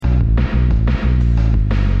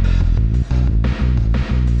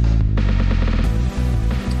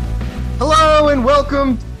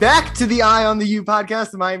Back to the Eye on the U podcast,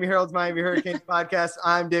 the Miami Herald's Miami Hurricanes podcast.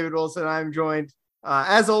 I'm David Wilson. I'm joined,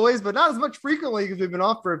 as always, but not as much frequently because we've been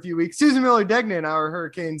off for a few weeks. Susan Miller-Degnan, our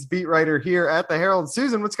Hurricanes beat writer here at the Herald.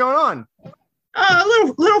 Susan, what's going on? A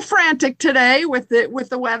little frantic today with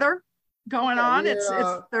the weather going on. It's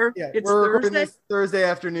We're Thursday. Thursday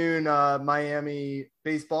afternoon, Miami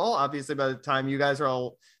baseball. Obviously, by the time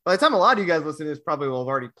a lot of you guys listen to this, probably will have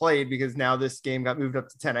already played because now this game got moved up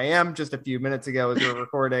to 10 a.m. just a few minutes ago as we were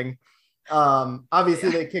recording.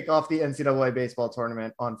 They kick off the NCAA baseball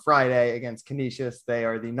tournament on Friday against Canisius. They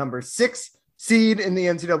are the number 6 seed in the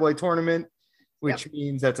NCAA tournament, which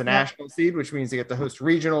means that's a national seed, which means they get to host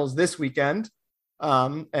regionals this weekend.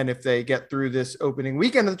 And if they get through this opening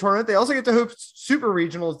weekend of the tournament, they also get to host super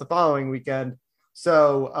regionals the following weekend.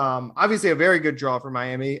 So obviously a very good draw for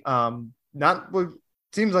Miami.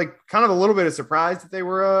 Seems like kind of a little bit of surprise that they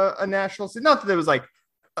were a national seed. Not that it was like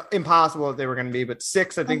impossible that they were going to be, but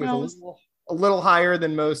 6, I think, was a little higher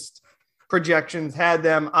than most projections had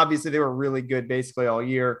them. Obviously, they were really good basically all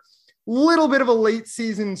year. Little bit of a late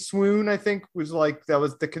season swoon, I think, that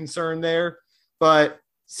was the concern there. But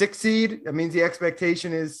 6 seed, that means the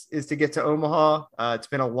expectation is to get to Omaha. It's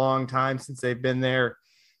been a long time since they've been there.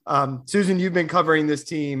 Susan, you've been covering this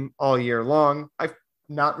team all year long. I've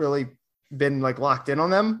not really been locked in on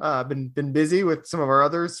them. Been busy with some of our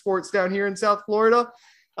other sports down here in South Florida.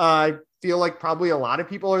 I feel like probably a lot of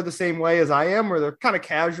people are the same way as I am, where they're kind of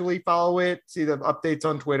casually follow it, see the updates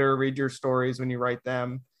on Twitter, read your stories when you write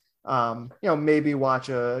them. Maybe watch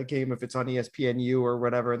a game if it's on ESPNU or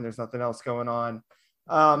whatever, and there's nothing else going on.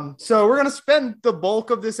 So we're going to spend the bulk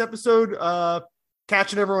of this episode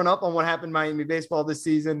catching everyone up on what happened in Miami baseball this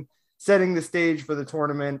season, setting the stage for the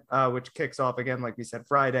tournament, which kicks off again, like we said,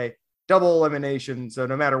 Friday. Double elimination. So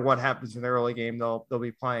no matter what happens in the early game, they'll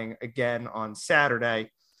be playing again on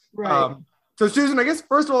Saturday. Right. So Susan, I guess,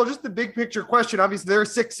 first of all, just the big picture question. Obviously, they're a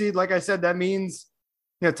 6 seed. Like I said, that means,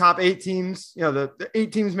 top 8 teams, the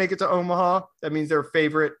 8 teams make it to Omaha. That means they're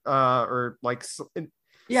favorite in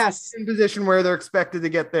position where they're expected to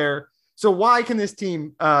get there. So why can this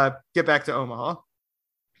team get back to Omaha?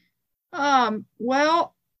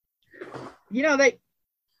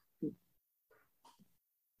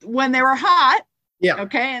 When they were hot. Yeah.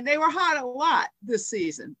 Okay. And they were hot a lot this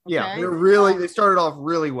season. Okay? Yeah. They started off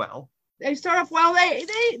really well. They started off well. They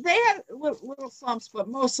had little slumps, but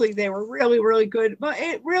mostly they were really, really good. But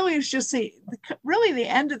it really is just the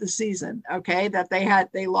end of the season. Okay. That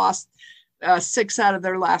they lost 6 out of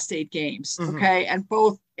their last 8 games. Mm-hmm. Okay. And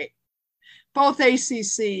both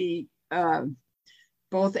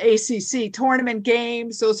ACC tournament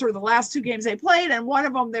games. Those were the last 2 games they played. And one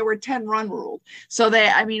of them, they were 10-run ruled. So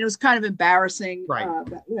it was kind of embarrassing. Right.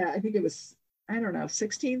 I think it was,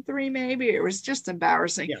 16-3 maybe. It was just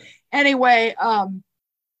embarrassing. Yeah. Anyway,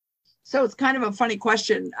 so it's kind of a funny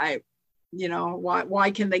question.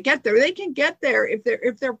 Why can they get there? They can get there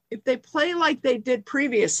if they play like they did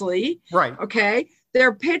previously. Right. Okay.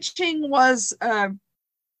 Their pitching was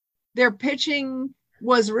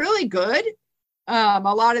really good. A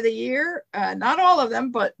lot of the year, not all of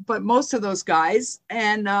them, but most of those guys.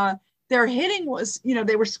 And their hitting was,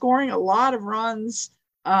 they were scoring a lot of runs,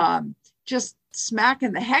 just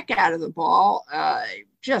smacking the heck out of the ball,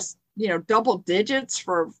 double digits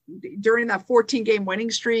during that 14-game winning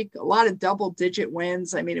streak, a lot of double-digit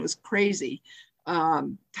wins. I mean, it was crazy.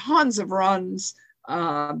 Tons of runs.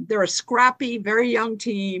 They're a scrappy, very young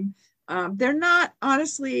team. They're not,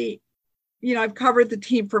 honestly, I've covered the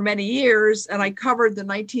team for many years, and I covered the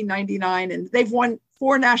 1999, and they've won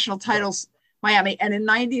 4 national titles, Miami. And in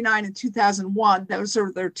 99 and 2001, those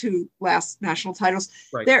are their 2 last national titles.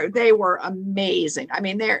 Right. They were amazing. I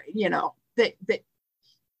mean, they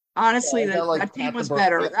honestly, that team was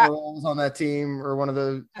better. Was on that team, or one of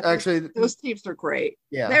the actually those teams are great.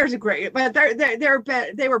 Yeah, there's a great, but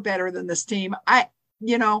they were better than this team.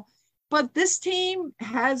 But this team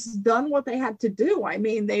has done what they had to do. I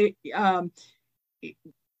mean, they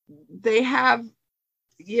have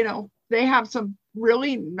some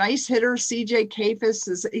really nice hitters. CJ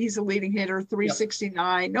Kafis he's a leading hitter,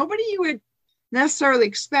 369. Yep. Nobody you would necessarily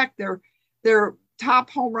expect. Their top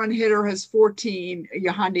home run hitter has 14.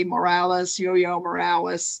 Yohandy Morales, Yo-Yo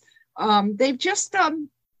Morales. They've just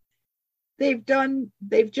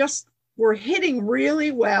were hitting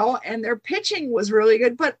really well, and their pitching was really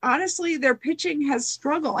good. But honestly, their pitching has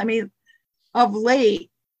struggled. I mean, of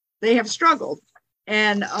late, they have struggled.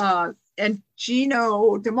 And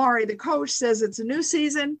Gino DiMare, the coach, says it's a new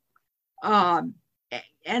season. And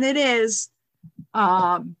it is.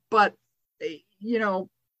 But, you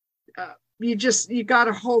got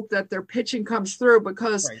to hope that their pitching comes through,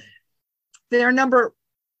 because they're number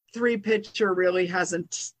three pitcher really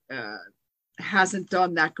hasn't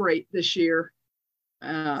done that great this year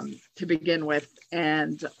to begin with,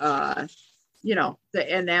 and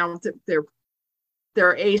and now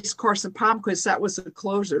their ace Carson Palmquist, that was a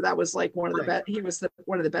closer. That was like one of the best. He was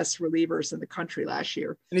one of the best relievers in the country last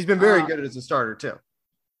year, and he's been very good as a starter too.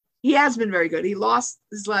 He has been very good. He lost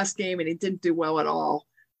his last game and he didn't do well at all.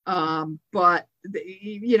 But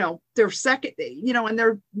their second, and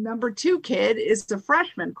their number 2 kid is the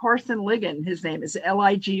freshman, Carson Ligon. His name is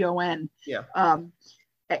Ligon. Yeah.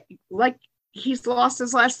 Like he's lost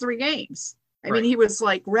his last 3 games. I mean, he was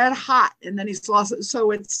like red hot and then he's lost it.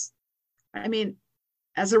 So as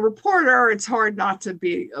a reporter, it's hard not to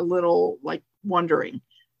be a little like wondering,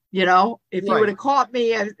 if you would have caught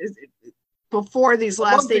me before these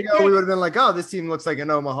last 8 games, we would have been like, oh, this team looks like an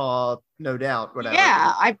Omaha, no doubt, whatever.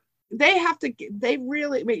 Yeah, they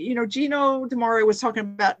really, Gino DiMaggio was talking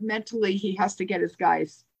about mentally he has to get his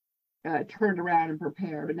guys turned around and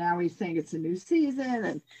prepared. But now he's saying it's a new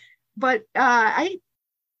season.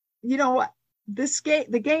 This game,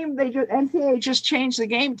 NCAA just changed the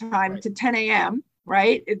game time to 10 a.m.,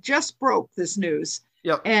 right? It just broke this news.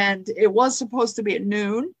 Yep. And it was supposed to be at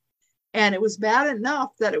noon. And it was bad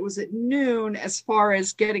enough that it was at noon as far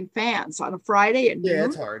as getting fans on a Friday at noon. Yeah,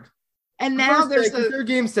 it's hard. And now there are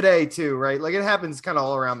games today too, right? Like it happens kind of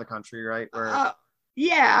all around the country, right? It's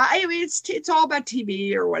all about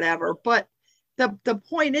TV or whatever. But the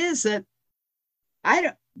point is that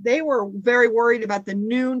they were very worried about the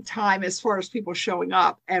noon time as far as people showing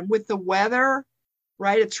up. And with the weather,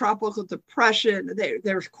 right, a tropical depression,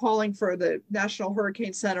 they're calling for the National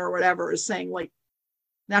Hurricane Center or whatever is saying like,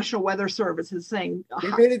 National Weather Service is saying we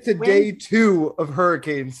made it to day 2 of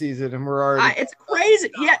hurricane season and we're already it's crazy.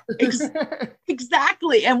 Yeah,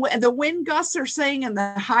 exactly. And the wind gusts are saying in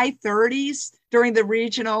the high 30s during the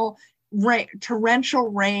regional rain, torrential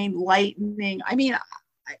rain, lightning. I mean,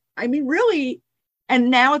 really. And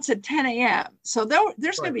now it's at 10 a.m. So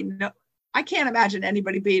there's going to be I can't imagine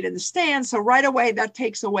anybody being in the stands. So right away, that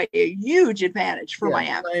takes away a huge advantage for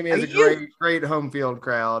Miami. Miami has a great home field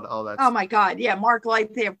crowd. All that. Oh my God. Yeah. Mark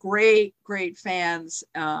Light, they have great fans.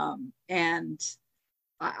 And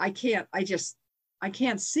I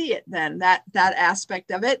can't see it then, that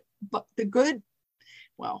aspect of it. But the good,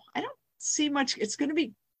 I don't see much. It's going to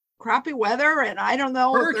be crappy weather, and I don't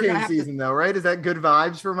know. Hurricane season, though, right? Is that good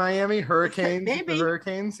vibes for Miami? Hurricanes, maybe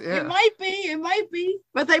Hurricanes. Yeah, it might be,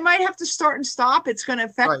 but they might have to start and stop. It's going to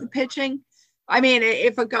affect the pitching. I mean,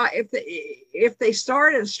 if they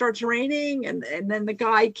start and it starts raining, and then the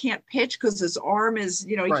guy can't pitch because his arm is,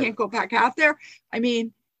 he can't go back out there. I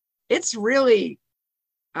mean, it's really,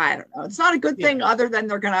 I don't know. It's not a good thing other than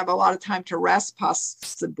they're going to have a lot of time to rest,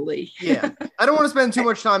 possibly. Yeah. I don't want to spend too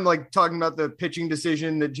much time like talking about the pitching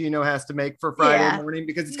decision that Gino has to make for Friday morning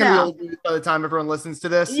because it's going to be old news by the time everyone listens to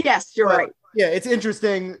this. Yes, you're right. Yeah, it's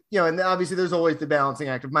interesting. And obviously there's always the balancing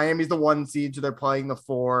act of Miami's the 1 seed, so they're playing the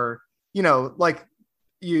 4. Like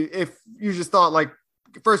if you just thought like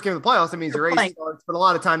first game of the playoffs, that means your ace starts, but a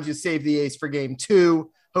lot of times you save the ace for game 2,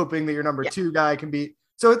 hoping that your number 2 guy can beat.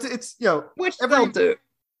 So it's which they'll do.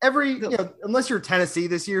 Unless you're Tennessee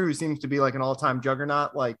this year, who seems to be like an all-time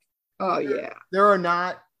juggernaut, like, there are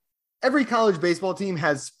not, every college baseball team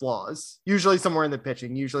has flaws, usually somewhere in the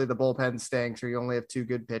pitching. Usually the bullpen stinks, or you only have 2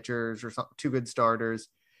 good pitchers or 2 good starters.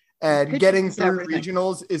 And getting through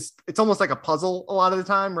regionals it's almost like a puzzle a lot of the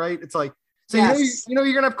time, right? It's like, so you're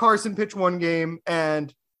going to have Carson pitch 1 game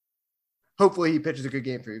and hopefully he pitches a good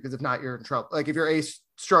game for you. Because if not, you're in trouble. Like if your ace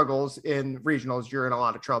struggles in regionals, you're in a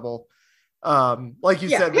lot of trouble. Like you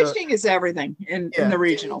said, pitching is everything in the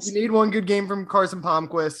regionals. You need 1 good game from Carson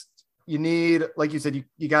Palmquist. You need, like you said,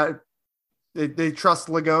 you got they trust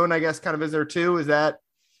Ligon, I guess, kind of as their 2. Is that?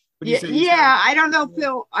 I don't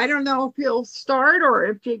know if he'll start or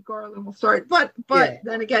if Jake Garland will start. But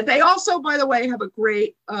then again, they also, by the way, have a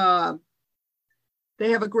great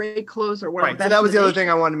closer. Right. So that was the other thing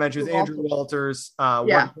I wanted to mention is Andrew Walters,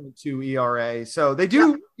 1.2 ERA. So they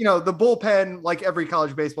do, the bullpen, like every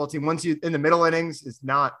college baseball team, once you in the middle innings is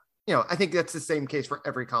not, I think that's the same case for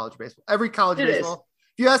every college baseball. Every college baseball.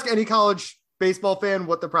 If you ask any college baseball fan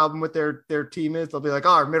what the problem with their team is, they'll be like,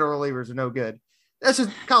 our middle relievers are no good. That's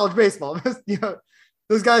just college baseball.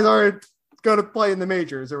 Those guys aren't going to play in the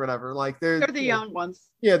majors or whatever. Like they're the young ones.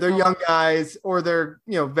 Yeah, they're young guys, or they're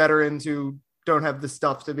veterans who don't have the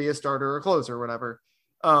stuff to be a starter or closer or whatever.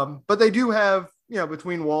 But they do have,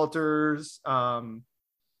 between Walters, they got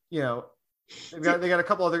a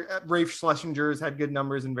couple other. Rafe Schlesinger's had good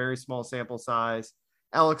numbers in very small sample size.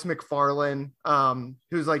 Alex McFarland,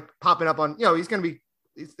 who's like popping up on, he's going to be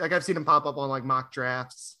like, I've seen him pop up on like mock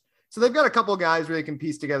drafts So they've got a couple of guys where they can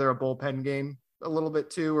piece together a bullpen game a little bit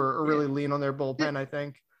too, or really lean on their bullpen. I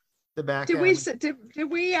think the back Did end. did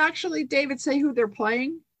we actually, David, say who they're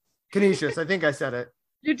playing? Canisius, I think I said it.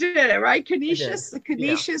 You did it, right? Canisius, the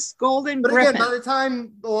Canisius Golden But Griffin. again, by the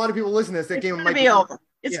time a lot of people listen to this, that It's game going might to be over.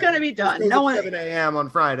 It's going to be done. No one. 7 a.m. on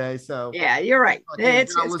Friday. So Yeah, you're right.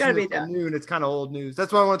 It's going to be till done. noon. It's kind of old news.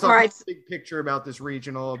 That's why I want to talk about the big picture about this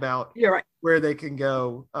regional, about you're right, where they can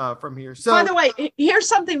go from here. So, by the way, here's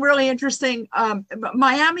something really interesting.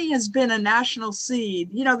 Miami has been a national seed.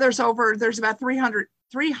 You know, there's about 300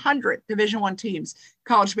 Division I teams,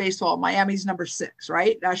 college baseball. Miami's number 6,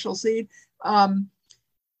 right? National seed.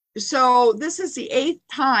 So this is the 8th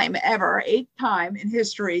time in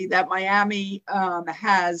history that Miami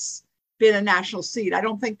has been a national seed. I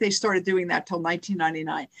don't think they started doing that till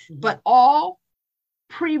 1999, but all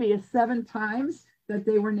previous 7 times that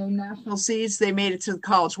they were named national seeds, they made it to the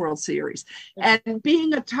College World Series. And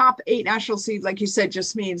being a top 8 national seed, like you said,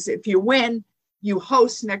 just means if you win, you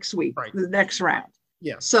host next week, the next round.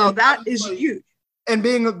 Yeah. So that is huge. And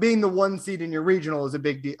being the 1 seed in your regional is a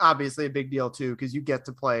big deal, obviously a big deal too, because you get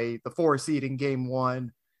to play the 4 seed in game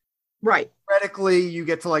 1. Right. Theoretically, you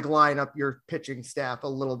get to like line up your pitching staff a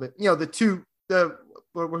little bit. You know, who are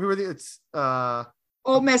the it's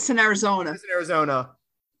Ole Miss and Arizona.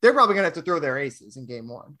 They're probably gonna have to throw their aces in game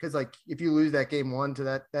 1, because like if you lose that game 1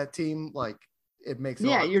 to that team, like it makes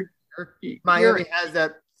Miami has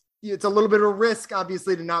that. It's a little bit of a risk,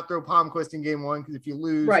 obviously, to not throw Palmquist in game 1, because if you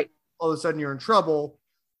lose, all of a sudden you're in trouble.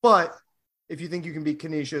 But if you think you can beat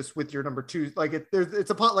Canisius with your number 2, like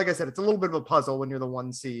like I said, it's a little bit of a puzzle when you're the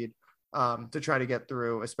 1 seed to try to get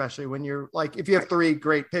through, especially when you're like, if you have 3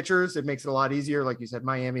 great pitchers, it makes it a lot easier. Like you said,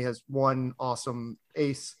 Miami has 1 awesome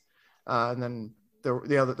ace, and then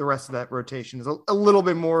the rest of that rotation is a little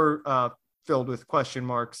bit more filled with question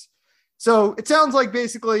marks. So it sounds like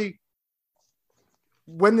basically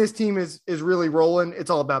when this team is really rolling, it's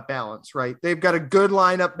all about balance, right? They've got a good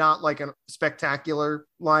lineup, not like a spectacular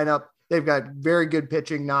lineup. They've got very good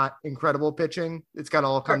pitching, not incredible pitching. It's got to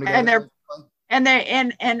all come together. And I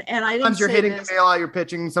didn't sometimes you're hitting to bail out your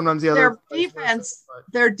pitching. Sometimes the other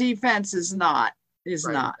their defense is not. It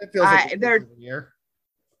feels like their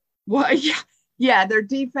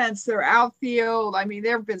defense, their outfield. I mean,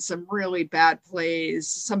 there have been some really bad plays,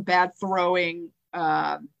 some bad throwing.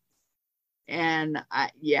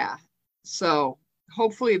 So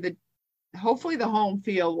hopefully the home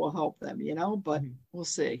field will help them, but we'll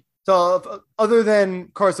see. So other than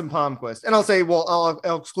Carson Palmquist, and I'll say, well,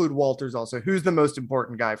 I'll exclude Walters also. Who's the most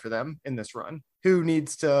important guy for them in this run? Who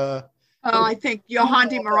needs to? I think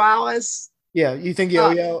Yohandy Morales. Yeah, you think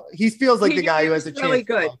Yo-Yo? He feels like the guy who has a chance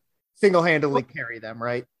to single-handedly carry them,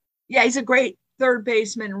 right? Yeah, he's a great third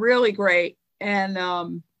baseman, really great,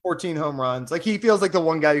 and 14 home runs. Like he feels like the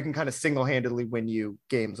one guy who can kind of single-handedly win you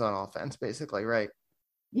games on offense, basically, right?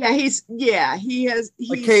 Yeah, he has.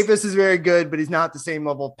 Like Kayvis is very good, but he's not the same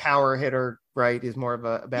level power hitter, right? He's more of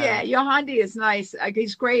a bad. Yeah, Yohandy is nice. Like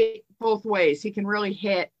he's great both ways. He can really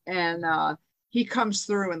hit, and he comes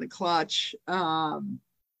through in the clutch.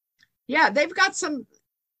 Yeah, they've got some.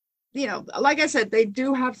 Like I said, they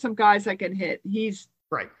do have some guys that can hit. He's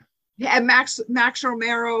right. And Max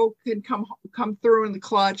Romero can come through in the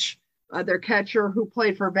clutch. Their catcher who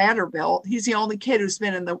played for Vanderbilt. He's the only kid who's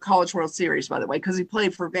been in the College World Series, by the way, because he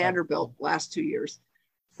played for Vanderbilt last 2 years.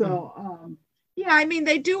 So, I mean,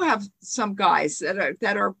 they do have some guys that are,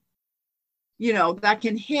 that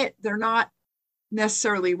can hit. They're not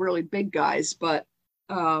necessarily really big guys, but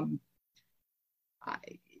I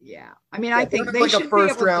think they should a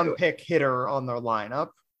first round pick hitter on their lineup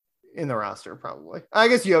in the roster, probably. I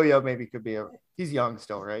guess Yo-Yo maybe could be he's young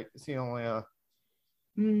still, right? Is he only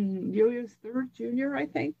Yo-Yo's third junior, I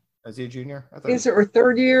think. Is he a junior? Is it or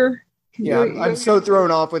third year? Yeah, I'm so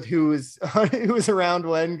thrown off with who was around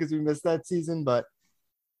when, because we missed that season. But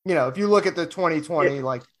if you look at the 2020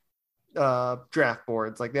 draft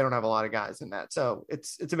boards, like they don't have a lot of guys in that. So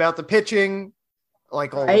it's about the pitching,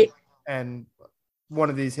 like always, and one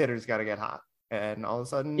of these hitters got to get hot, and all of a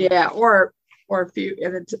sudden, or a few,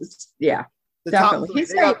 and definitely.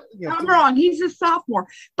 I'm wrong. He's a sophomore,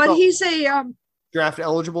 but he's a draft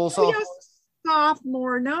eligible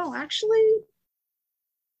sophomore. No, actually,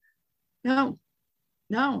 no.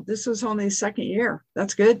 This was only his second year.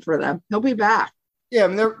 That's good for them. He'll be back. Yeah, I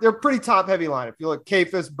mean they're pretty top heavy line. If you look,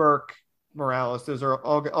 Kayfus, Burke, Morales, those are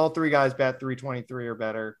all 3 guys bat 323 or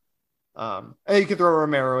better. And you can throw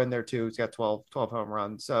Romero in there too. He's got 12 home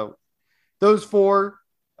runs. So those 4,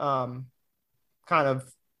 kind of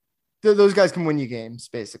those guys can win you games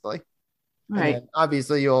basically. And Right. then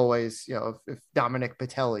obviously you always, if Dominic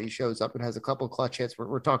Patelli shows up and has a couple clutch hits,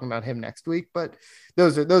 we're talking about him next week. But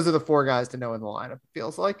those are the four guys to know in the lineup, it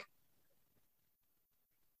feels like.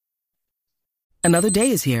 Another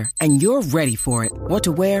day is here, and you're ready for it. What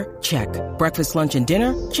to wear? Check. Breakfast, lunch, and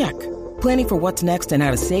dinner? Check. Planning for what's next and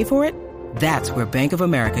how to save for it? That's where Bank of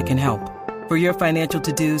America can help. For your financial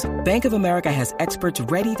to-dos, Bank of America has experts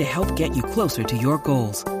ready to help get you closer to your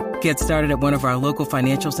goals. Get started at one of our local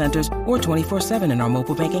financial centers or 24/7 in our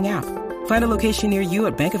mobile banking app. Find a location near you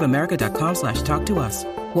at bankofamerica.com/talktous.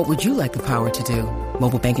 What would you like the power to do?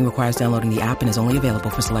 Mobile banking requires downloading the app and is only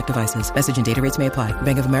available for select devices. Message and data rates may apply.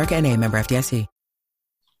 Bank of America NA, member FDIC.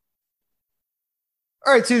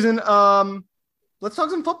 All right, Susan. Let's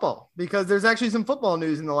talk some football because there's actually some football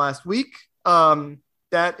news in the last week.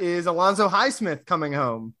 That is Alonzo Highsmith coming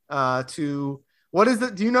home to what is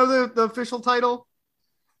the? Do you know the official title?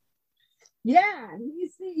 Yeah,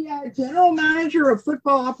 he's the general manager of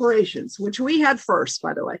football operations, which we had first,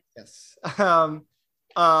 by the way. Yes.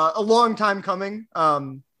 A long time coming.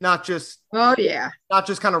 Not just not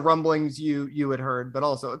just kind of rumblings you had heard, but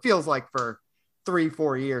also it feels like for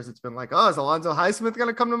 3-4 years it's been like, oh, is Alonzo Highsmith going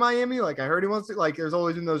to come to Miami? Like I heard he wants to. Like there's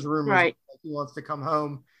always been those rumors, right? Like he wants to come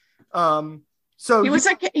home. So he was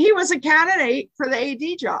a candidate for the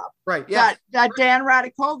AD job, right? Yeah, that Dan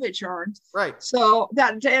Radakovich earned, right? So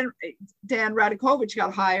that Dan Radakovich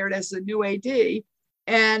got hired as the new AD,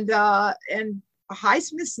 and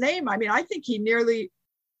Highsmith's name. I mean, I think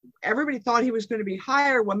everybody thought he was going to be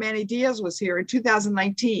hired when Manny Diaz was here in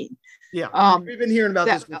 2019. Yeah, we've been hearing about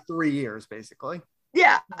this for 3 years, basically.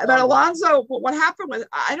 Yeah, but Alonzo, what happened was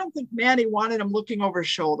I don't think Manny wanted him looking over his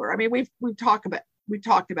shoulder. I mean, we talked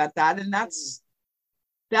about that, and that's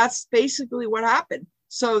basically what happened.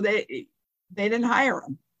 So they didn't hire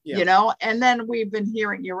him, and then we've been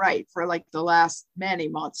hearing, you're right, for like the last many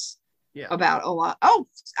months about a lot. Oh,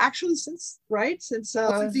 actually since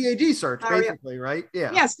the AD search, basically, right?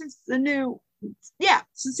 Yeah. Yeah. Since the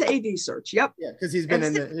AD search. Yep. Yeah. Cause he's been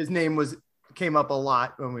his name came up a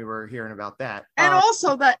lot when we were hearing about that. And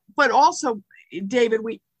also David,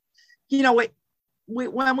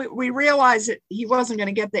 when we realized that he wasn't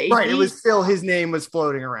going to get the AD, right, it was still his name was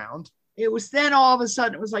floating around. It was then all of a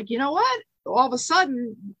sudden it was like, you know what? All of a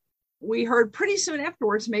sudden we heard pretty soon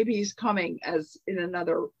afterwards maybe he's coming as in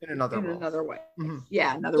another way. Mm-hmm.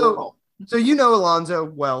 Yeah, role. So Alonzo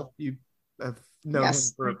well. You have known him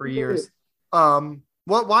for years. Why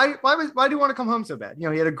do you want to come home so bad? He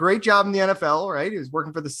had a great job in the NFL, right? He was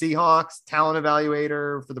working for the Seahawks, talent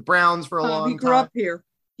evaluator for the Browns for a long time. He grew up here.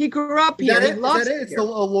 He loves it. It's the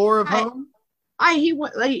allure of home.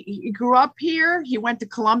 He grew up here. He went to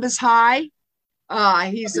Columbus High.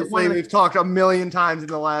 We've talked a million times in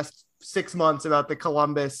the last 6 months about the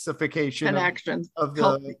Columbusification connection of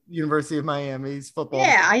the University of Miami's football.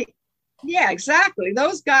 Yeah, exactly.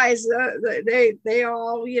 Those guys, they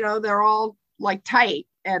all, they're all like tight.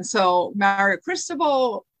 And so Mario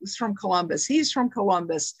Cristobal is from Columbus. He's from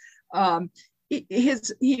Columbus.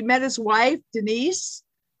 He met his wife Denise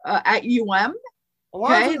at UM.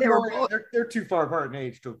 Okay, they're too far apart in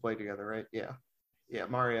age to have played together, right? Yeah.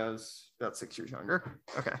 Mario's about 6 years younger.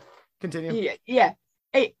 Okay, continue. Yeah.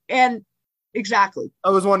 And exactly. I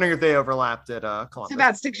was wondering if they overlapped at Columbus. It's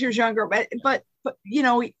about 6 years younger, but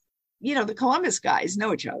the Columbus guys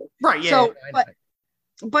know each other, right? Yeah. So,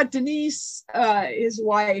 but Denise, his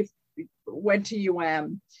wife, went to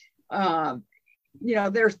UM.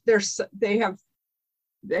 They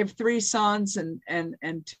have 3 sons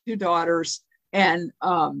and 2 daughters, and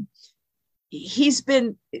he's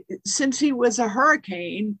been, since he was a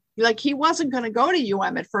Hurricane, like he wasn't going to go to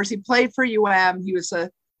UM at first. He played for UM. He was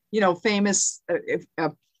a famous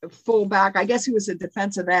fullback. I guess he was a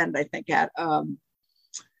defensive end, I think, at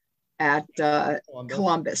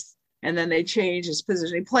Columbus. And then they changed his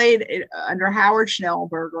position. He played under Howard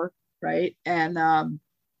Schnellberger, right? And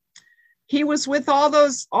he was with all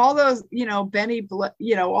those, Benny,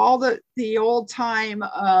 all the old time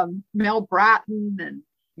Mel Bratton and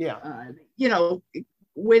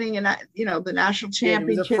winning the national championship.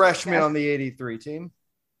 He was a freshman on the 83 team.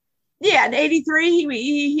 Yeah, in 83,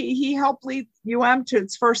 he helped lead UM to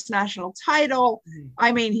its first national title.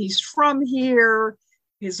 I mean, he's from here.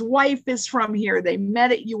 His wife is from here. They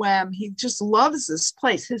met at UM. He just loves this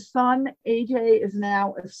place. His son, AJ, is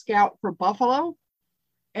now a scout for Buffalo.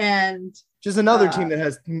 And just another team that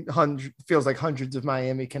has feels like hundreds of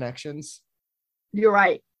Miami connections. You're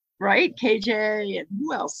right. Right? KJ and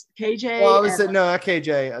who else? KJ. Well, not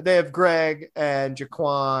KJ. They have Greg and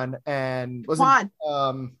Jaquan and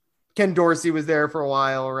Ken Dorsey was there for a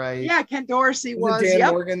while, right? Yeah, Ken Dorsey was.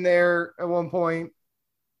 Dan Morgan there at one point.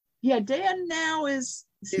 Yeah, Dan now He's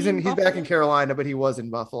back in Carolina, but he was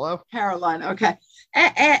in Buffalo. Carolina. Okay.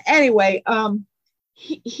 Anyway,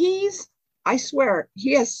 he's, I swear,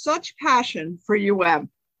 he has such passion for UM.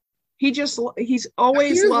 He's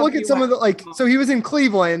always loved look at UM. some of the so he was in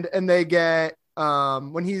Cleveland, and they get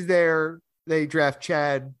when he's there, they draft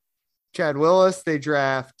Chad Willis, they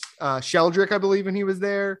draft Sheldrick, I believe, when he was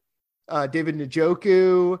there. David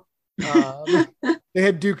Njoku. They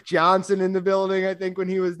had Duke Johnson in the building, I think, when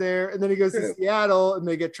he was there. And then he goes to Seattle, and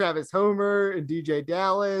they get Travis Homer and DJ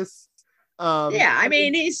Dallas. I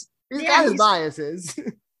mean, he's got his biases.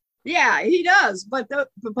 Yeah, he does. But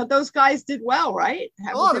those guys did well, right?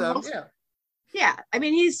 A lot of them, yeah. I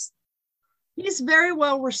mean, he's very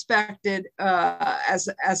well respected as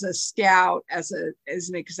a scout, as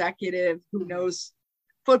an executive who knows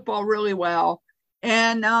football really well.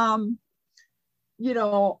 And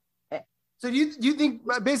so do you think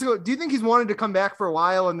he's wanted to come back for a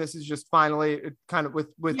while, and this is just finally kind of with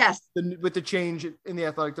the change in the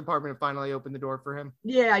athletic department, finally opened the door for him?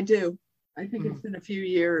 Yeah, I do. I think it's been a few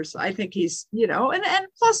years. I think he's, and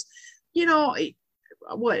plus,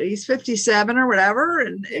 he's 57 or whatever.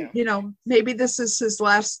 And, maybe this is his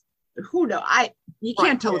last, who knows? You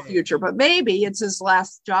can't tell the future, but maybe it's his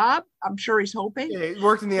last job. I'm sure he's hoping. Yeah, he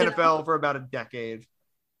worked in the NFL for about a decade.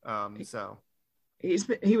 So he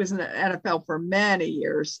was in the NFL for many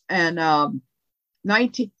years, and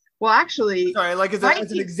 19. Well, actually, sorry, like as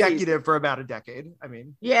an executive for about a decade. I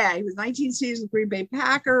mean, yeah, he was 19 seasons Green Bay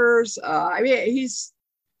Packers. I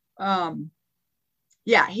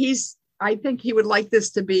think he would like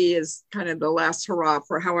this to be his kind of the last hurrah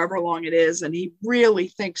for however long it is, and he really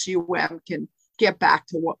thinks UM can get back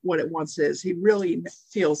to what it once is. He really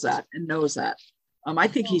feels that and knows that. I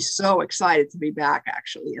think he's so excited to be back,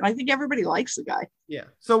 actually. And I think everybody likes the guy. Yeah.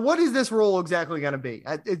 So what is this role exactly going to be?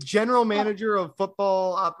 A general manager of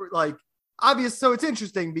football, obvious. So it's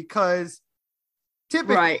interesting because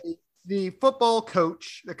typically the football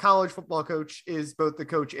coach, the college football coach, is both the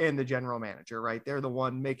coach and the general manager, right? They're the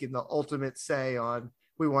one making the ultimate say on,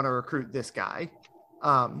 we want to recruit this guy.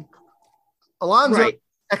 Alonzo's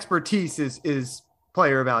expertise is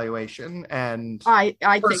player evaluation and I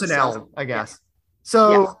personnel, think so. I guess.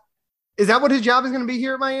 So is that what his job is going to be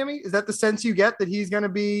here at Miami? Is that the sense you get, that he's going to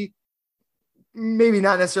be maybe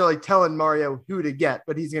not necessarily telling Mario who to get,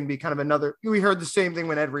 but he's going to be kind of another, we heard the same thing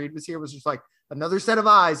when Ed Reed was here, was just like another set of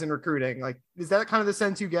eyes in recruiting. Like, is that kind of the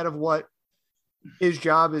sense you get of what his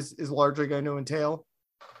job is largely going to entail?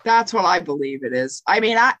 That's what I believe it is. I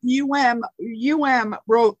mean, UM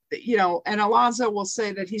wrote, and Alonzo will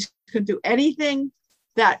say that he's going to do anything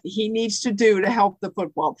that he needs to do to help the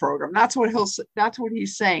football program. That's what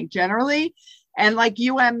he's saying generally. And like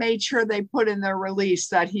UM made sure they put in their release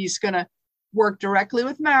that he's going to work directly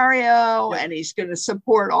with Mario, and he's going to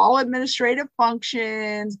support all administrative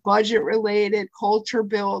functions, budget related, culture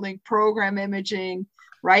building, program imaging,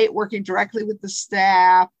 right? Working directly with the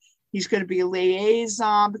staff. He's going to be a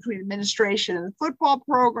liaison between administration and the football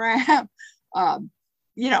program.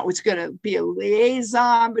 It's going to be a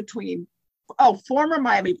liaison between former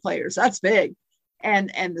Miami players. That's big.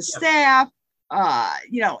 And the staff,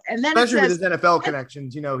 and then especially with his NFL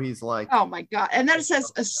connections, he's like, oh my God. And then it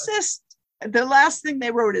says assist. The last thing they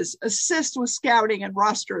wrote is assist with scouting and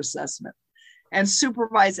roster assessment and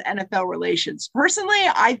supervise NFL relations. Personally,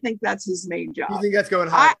 I think that's his main job. You think that's going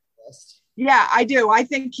high? Yeah, I do. I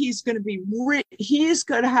think he's going to be, he's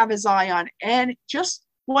going to have his eye on, and just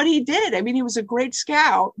what he did. I mean, he was a great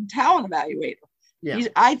scout and talent evaluator. Yeah.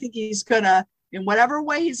 I think he's going to, in whatever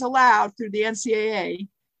way he's allowed through the NCAA,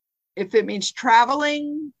 if it means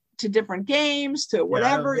traveling to different games, to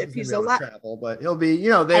whatever, if he's allowed travel, but he'll be,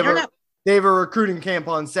 they have a recruiting camp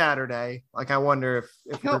on Saturday. Like, I wonder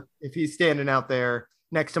if he's standing out there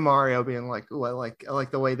next to Mario being like, "Ooh, I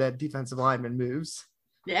like the way that defensive lineman moves."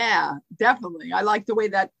 Yeah, definitely. I like the way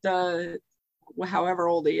that however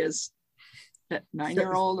old he is, that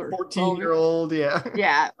 9-year-old or 14-year-old,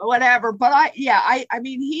 yeah, whatever. But I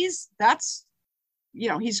mean, he's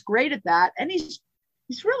great at that, and he's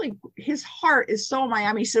really, his heart is so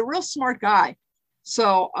Miami. He's a real smart guy,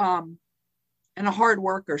 so and a hard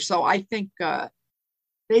worker. So I think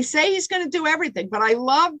they say he's going to do everything, but I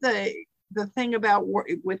love the thing about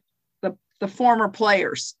with the former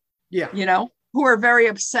players, who are very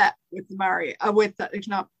upset with Mario, with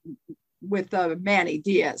Manny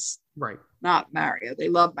Diaz, right? Not Mario. They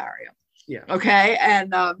love Mario. Yeah. Okay.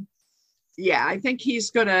 And I think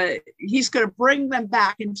he's gonna bring them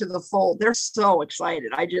back into the fold. They're so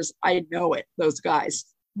excited. I know it. Those guys,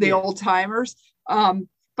 the old timers.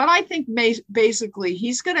 But I think basically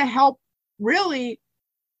he's going to help. Really,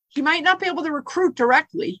 he might not be able to recruit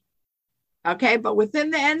directly, Okay, but within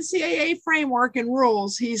the NCAA framework and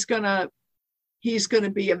rules, he's gonna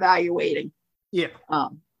be evaluating. Yeah.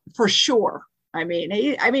 For sure. I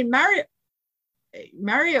mean,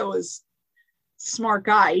 Mario is a smart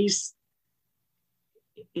guy. He's,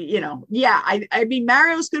 I mean,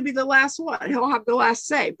 Mario's going to be the last one. He'll have the last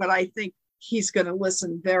say, but I think he's going to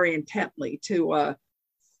listen very intently to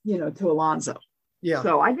Alonzo. Yeah.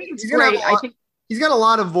 So I think it's great. I think he's got a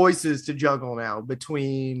lot of voices to juggle now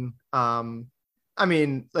between, I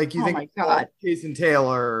mean, like you think my God. Jason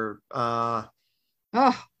Taylor,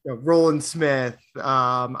 Roland Smith,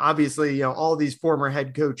 obviously, all these former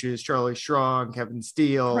head coaches, Charlie Strong, Kevin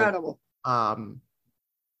Steele, incredible.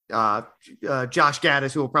 Josh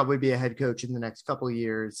Gaddis, who will probably be a head coach in the next couple of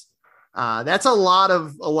years. That's a lot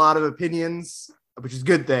of opinions, which is a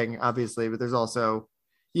good thing, obviously, but there's also,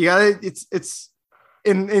 it's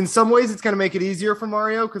in some ways it's going to make it easier for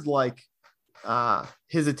Mario. Cause like,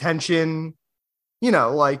 his attention, he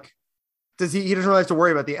doesn't really have to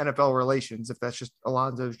worry about the NFL relations if that's just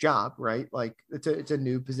Alonzo's job, right? Like it's a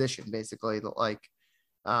new position basically that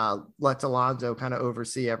lets Alonzo kind of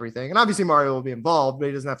oversee everything. And obviously Mario will be involved, but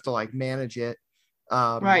he doesn't have to manage it.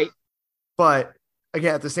 Right. But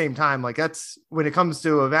again, at the same time, that's when it comes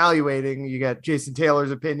to evaluating, you get Jason Taylor's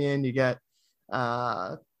opinion, you get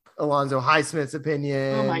Alonzo Highsmith's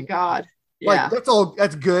opinion. Oh my God. Yeah.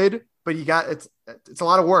 That's good, but it's a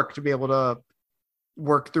lot of work to be able to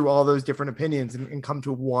work through all those different opinions and come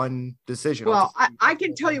to one decision. Well, I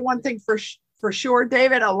can tell you one thing for sure,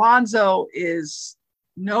 David. Alonzo is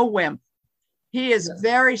no wimp. He is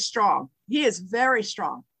very strong.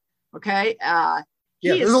 Okay.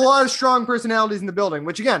 There's a lot of strong personalities in the building,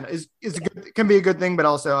 which again can be a good thing, but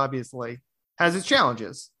also obviously has its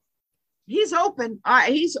challenges. He's open.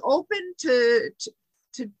 He's open to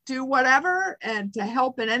do whatever and to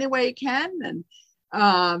help in any way he can,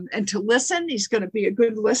 and to listen. He's going to be a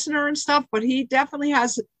good listener and stuff, but he definitely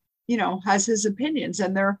has his opinions,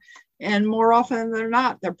 and more often than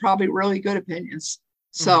not, they're probably really good opinions.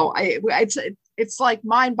 So it's like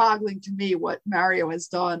mind-boggling to me what Mario has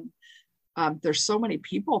done. There's so many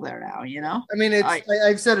people there now, I mean,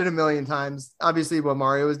 I've said it a million times. Obviously what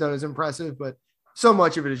Mario has done is impressive, but so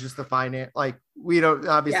much of it is just the finance. We don't,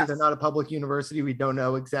 obviously they're not a public university. We don't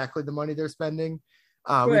know exactly the money they're spending.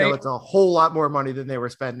 We know it's a whole lot more money than they were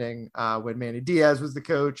spending when Manny Diaz was the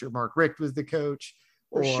coach, or Mark Richt was the coach,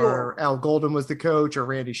 or Al Golden was the coach, or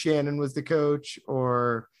Randy Shannon was the coach,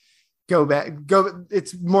 or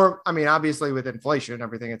it's more, I mean, obviously with inflation and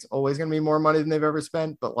everything, it's always going to be more money than they've ever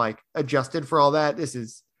spent, but adjusted for all that,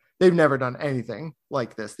 they've never done anything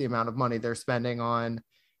like this. The amount of money they're spending on,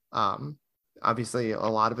 obviously a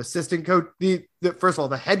lot of assistant coach, first of all,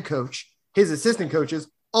 the head coach, his assistant coaches,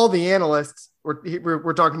 all the analysts.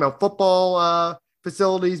 We're talking about football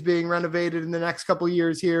facilities being renovated in the next couple of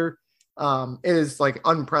years here. It is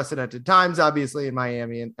unprecedented times, obviously, in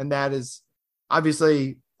Miami. And that is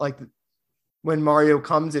obviously when Mario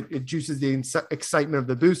comes, it juices the excitement of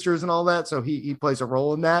the boosters and all that. So he plays a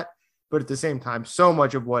role in that. But at the same time, so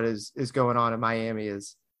much of what is going on in Miami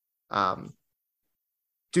is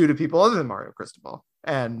due to people other than Mario Cristobal.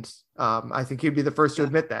 And I think he'd be the first to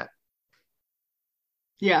admit that.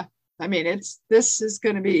 Yeah. I mean, this is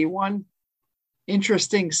going to be one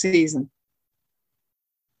interesting season.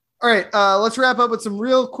 All right. Let's wrap up with some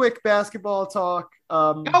real quick basketball talk.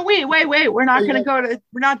 Wait. We're not going to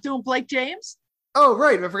we're not doing Blake James. Oh,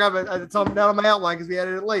 right. I forgot about it's down on my outline because we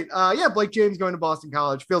added it late. Blake James going to Boston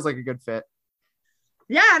College feels like a good fit.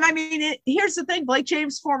 Yeah. And I mean, here's the thing. Blake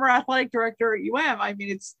James, former athletic director at UM. I mean,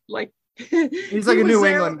 it's he's like a New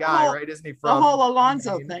England guy, right? Isn't he? From the whole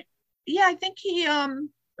Alonzo thing. Yeah. I think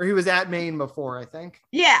or he was at Maine before, I think.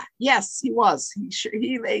 Yeah. Yes, he was.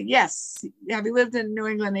 He lived in New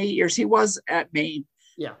England 8 years. He was at Maine.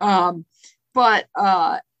 Yeah. But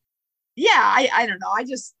I don't know.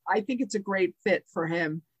 I think it's a great fit for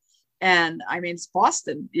him. And I mean, it's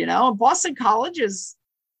Boston, Boston College is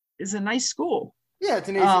a nice school. Yeah. It's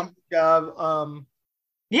an easy job.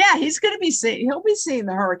 Yeah. He'll be seeing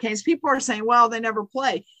the Hurricanes. People are saying, well, they never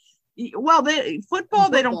play. Well, football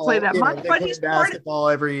they don't play that much, but he's basketball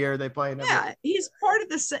every year they play. He's part of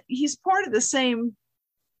the same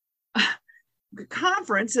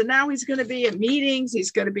conference, and now he's going to be at meetings.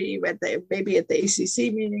 He's going to be maybe at the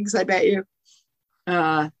ACC meetings. I bet you.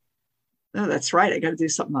 No, that's right. I got to do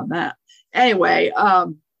something on that. Anyway,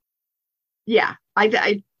 I'm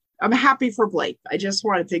happy for Blake. I just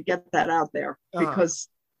wanted to get that out there because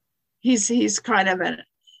he's kind of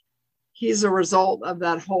he's a result of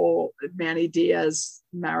that whole Manny Diaz,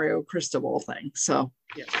 Mario Cristobal thing. So,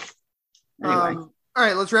 yeah. Anyway. All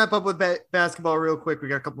right, let's wrap up with basketball real quick. We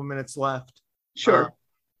got a couple minutes left. Sure.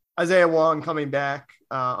 Isaiah Wong coming back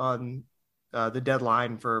on the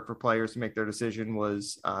deadline for players to make their decision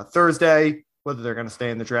was Thursday, whether they're going to stay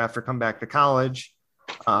in the draft or come back to college.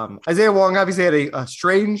 Isaiah Wong obviously had a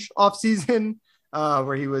strange offseason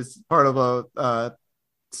where he was part of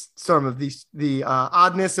some of the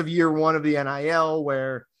oddness of year one of the NIL,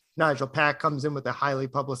 where Nigel Pack comes in with a highly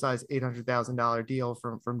publicized $800,000 deal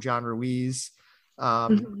from John Ruiz.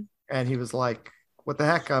 And he was like, what the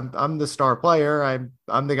heck? I'm the star player.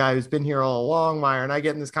 I'm the guy who's been here all along. Why aren't I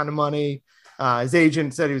getting this kind of money? His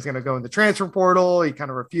agent said he was going to go in the transfer portal. He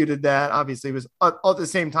kind of refuted that. Obviously, he was at the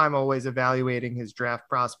same time always evaluating his draft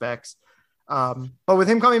prospects. But with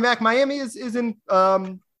him coming back, Miami is in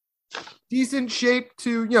decent shape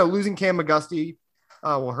to, losing Cam McGusty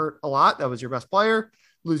will hurt a lot. That was your best player.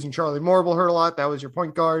 Losing Charlie Moore will hurt a lot. That was your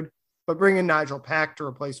point guard. But bringing Nigel Pack to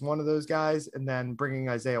replace one of those guys and then bringing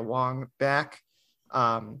Isaiah Wong back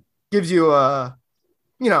gives you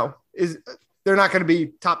they're not going to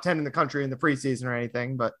be top 10 in the country in the preseason or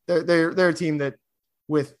anything, but they're a team that,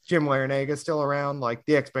 with Jim Larinaga still around, like,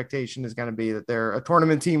 the expectation is going to be that they're a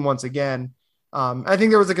tournament team once again. I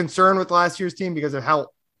think there was a concern with last year's team because of how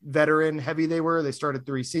veteran heavy they were. They started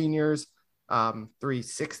 3 seniors, 3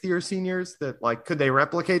 sixth-year seniors that, like, could they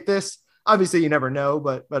replicate this? Obviously you never know,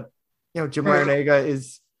 but Jim Larinaga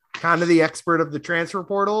is kind of the expert of the transfer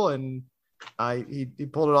portal, and he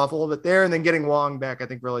pulled it off a little bit there. And then getting Wong back, I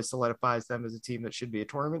think, really solidifies them as a team that should be a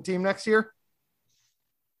tournament team next year.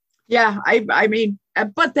 Yeah, I mean,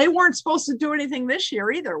 but they weren't supposed to do anything this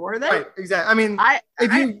year either, were they? Right, exactly. I mean,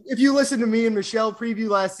 if you listen to me and Michelle preview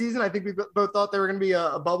last season, I think we both thought they were going to be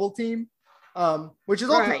a bubble team, which is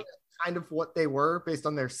also kind of what they were based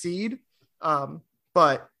on their seed.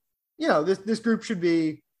 But this group should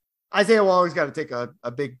be. Isaiah Wong's got to take a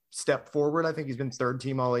big step forward. I think he's been third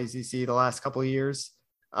team all ACC the last couple of years.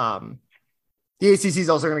 The ACC is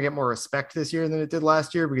also going to get more respect this year than it did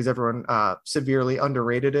last year because everyone severely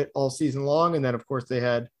underrated it all season long. And then, of course, they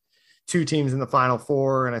had 2 teams in the Final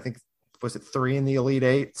Four, and I think, was it 3 in the Elite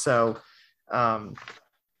 8? So,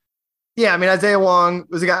 Isaiah Wong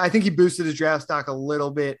was a guy, I think he boosted his draft stock a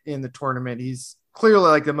little bit in the tournament. He's clearly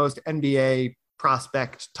like the most NBA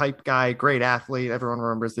prospect type guy, great athlete. Everyone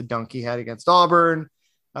remembers the dunk he had against Auburn,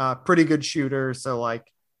 pretty good shooter. So I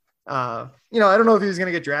don't know if he was going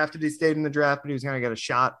to get drafted. He stayed in the draft, but he was going to get a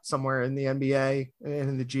shot somewhere in the NBA and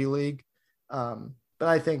in the G League. But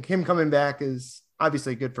I think him coming back is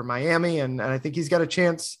obviously good for Miami. And I think he's got a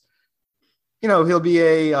chance, he'll be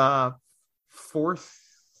a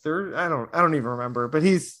third. I don't even remember, but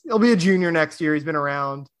he'll be a junior next year. He's been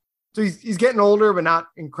around. So he's getting older, but not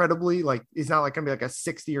incredibly. Like, he's not like going to be like a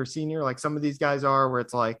 60-year senior like some of these guys are, where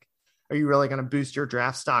it's like, are you really going to boost your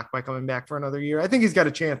draft stock by coming back for another year? I think he's got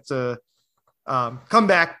a chance to come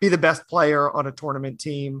back, be the best player on a tournament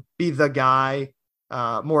team, be the guy,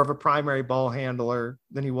 more of a primary ball handler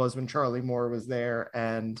than he was when Charlie Moore was there.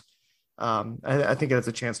 And I think it has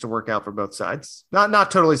a chance to work out for both sides. Not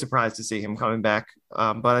totally surprised to see him coming back,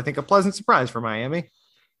 but I think a pleasant surprise for Miami.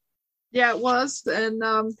 Yeah, it was. And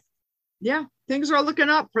things are looking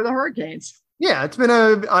up for the Hurricanes. Yeah, it's been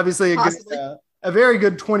obviously a very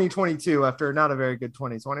good 2022 after not a very good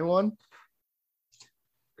 2021.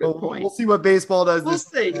 Good point. We'll see what baseball does. We'll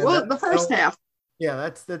see. Well, the first half. Yeah,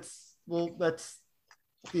 that's the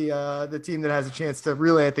team that has a chance to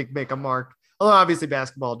really, I think, make a mark. Although obviously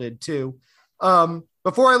basketball did too.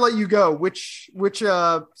 Before I let you go, which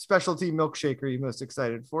specialty milkshake are you most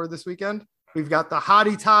excited for this weekend? We've got the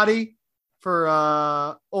Hottie Toddy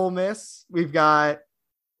for Ole Miss. We've got,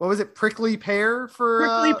 what was it, prickly pear for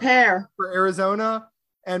Arizona,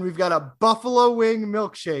 and we've got a buffalo wing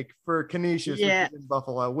milkshake for Canisius, which is in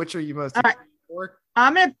Buffalo. Which are you most excited for?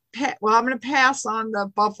 I'm gonna pass on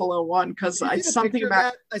the Buffalo one because I something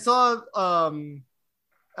about that? I saw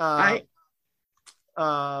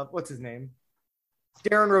what's his name?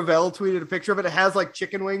 Darren Rovell tweeted a picture of it. It has like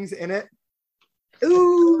chicken wings in it.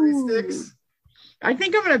 Ooh, sticks. I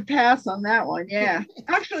think I'm going to pass on that one. Yeah,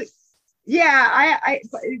 actually, yeah,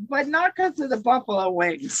 but not because of the buffalo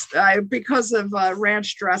wings, because of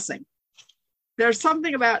ranch dressing. There's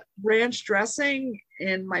something about ranch dressing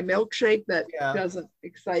in my milkshake that doesn't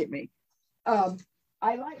excite me. I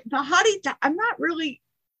like the Hottie. I'm not really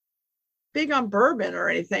big on bourbon or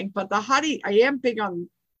anything, but the Hottie, I am big on.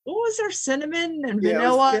 What was there? Cinnamon and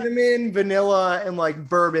vanilla. Cinnamon, vanilla, and like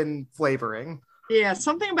bourbon flavoring. Yeah,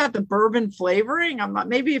 something about the bourbon flavoring. I'm not.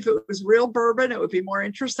 Maybe if it was real bourbon, it would be more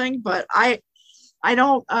interesting. But I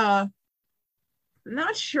don't. Not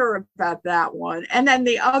sure about that one. And then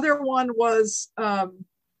the other one was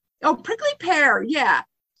Oh, prickly pear. Yeah.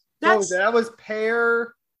 So that was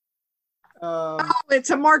pear. It's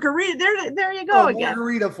a margarita. There you go again.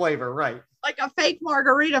 Margarita flavor, right? Like a fake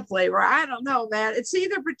margarita flavor. I don't know, man. It's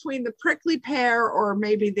either between the prickly pear or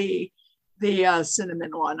maybe the cinnamon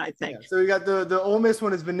one, I think. Yeah, so we got the Ole Miss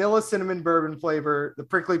one is vanilla cinnamon bourbon flavor. The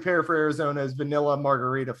prickly pear for Arizona is vanilla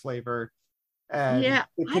margarita flavor. And yeah,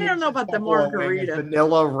 I don't know about the margarita.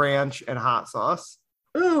 Vanilla ranch and hot sauce.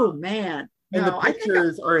 Oh man. And the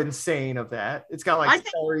pictures are insane of that. It's got like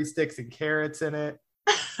celery sticks and carrots in it.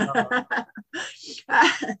 I'll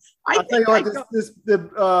tell you what, the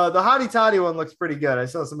Hottie Toddy one looks pretty good. I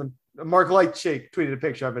saw Mark Lightshake tweeted a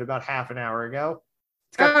picture of it about half an hour ago.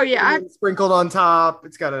 It's got sprinkled on top.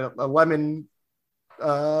 It's got a lemon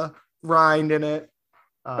rind in it.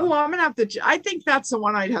 I'm gonna have to. I think that's the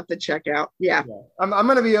one I'd have to check out. Yeah. I'm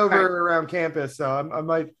gonna be over around campus, so I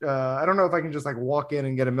might. I don't know if I can just like walk in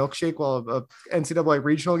and get a milkshake while a NCAA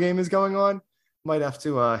regional game is going on. Might have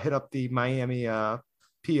to hit up the Miami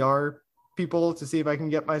PR people to see if I can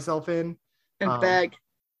get myself in and beg.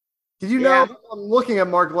 Did you know? I'm looking at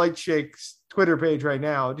Mark Lightshake's Twitter page right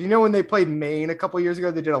now. Do you know when they played Maine a couple years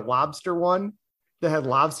ago? They did a lobster one that had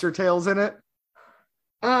lobster tails in it.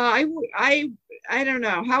 I don't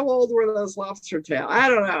know. How old were those lobster tails? I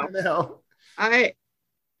don't know.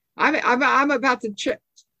 I'm about to check.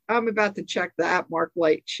 I'm about to check that Mark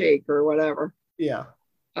Lightshake or whatever. Yeah.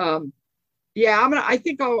 I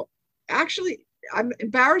think I'll actually. I'm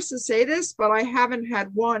embarrassed to say this, but I haven't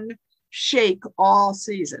had one shake all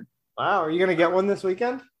season. Wow. Are you gonna get one this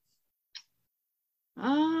weekend?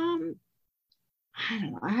 I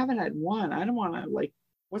don't know. I haven't had one. I don't want to like.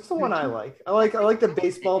 What's the one I like? I like the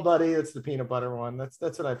baseball buddy. It's the peanut butter one. That's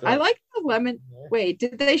what I think. I like the lemon. Wait,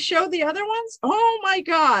 did they show the other ones? Oh my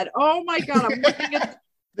god! I'm looking at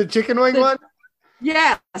the chicken wing one.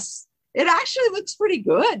 Yes, it actually looks pretty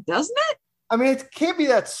good, doesn't it? I mean, it can't be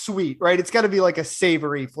that sweet, right? It's got to be like a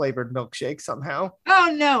savory flavored milkshake somehow.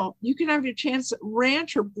 Oh no, you can have your chance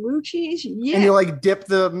ranch or blue cheese. Yeah, and you like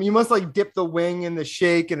you must like dip the wing in the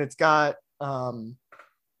shake, and it's got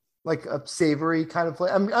like a savory kind of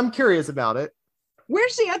flavor. I'm curious about it.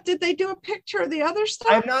 Where's did they do a picture of the other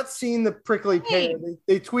stuff? I've not seen the prickly pear.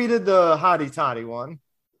 They tweeted the Hottie Toddy one.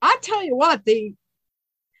 I tell you what,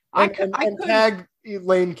 I tagged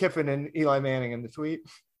Lane Kiffin and Eli Manning in the tweet.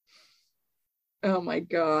 Oh my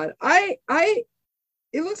god. It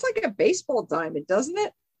looks like a baseball diamond, doesn't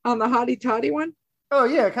it? On the Hottie Toddy one? Oh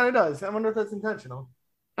yeah, it kind of does. I wonder if that's intentional.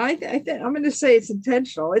 I think I'm going to say it's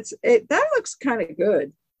intentional. That looks kind of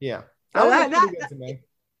good. Yeah. The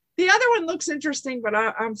other one looks interesting, but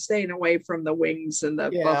I'm staying away from the wings and the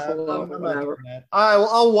buffalo or whatever.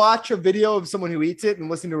 I'll watch a video of someone who eats it and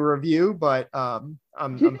listen to a review, but do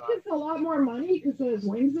you think it's a lot more money because there's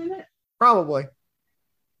wings in it? Probably.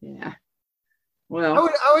 Yeah. Well,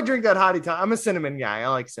 I would drink that Hottie Toddy. I'm a cinnamon guy. I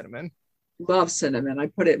like cinnamon. Love cinnamon. I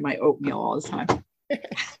put it in my oatmeal all the time.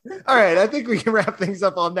 All right. I think we can wrap things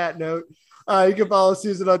up on that note. You can follow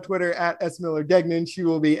Susan on Twitter at @SMillerDegnan. She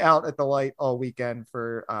will be out at the light all weekend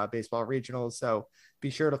for baseball regionals. So be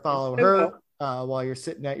sure to follow her while you're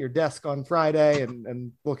sitting at your desk on Friday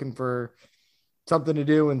and looking for something to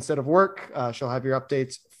do instead of work. She'll have your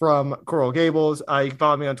updates from Coral Gables. You can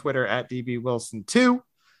follow me on Twitter at DBWilson2.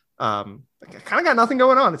 I kind of got nothing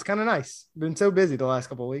going on. It's kind of nice. Been so busy the last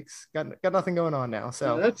couple of weeks. Got nothing going on now.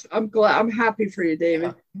 So I'm glad. I'm happy for you,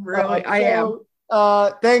 David. Yeah. Really, I am.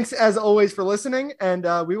 Thanks as always for listening,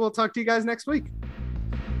 and we will talk to you guys next week.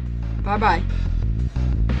 Bye-bye.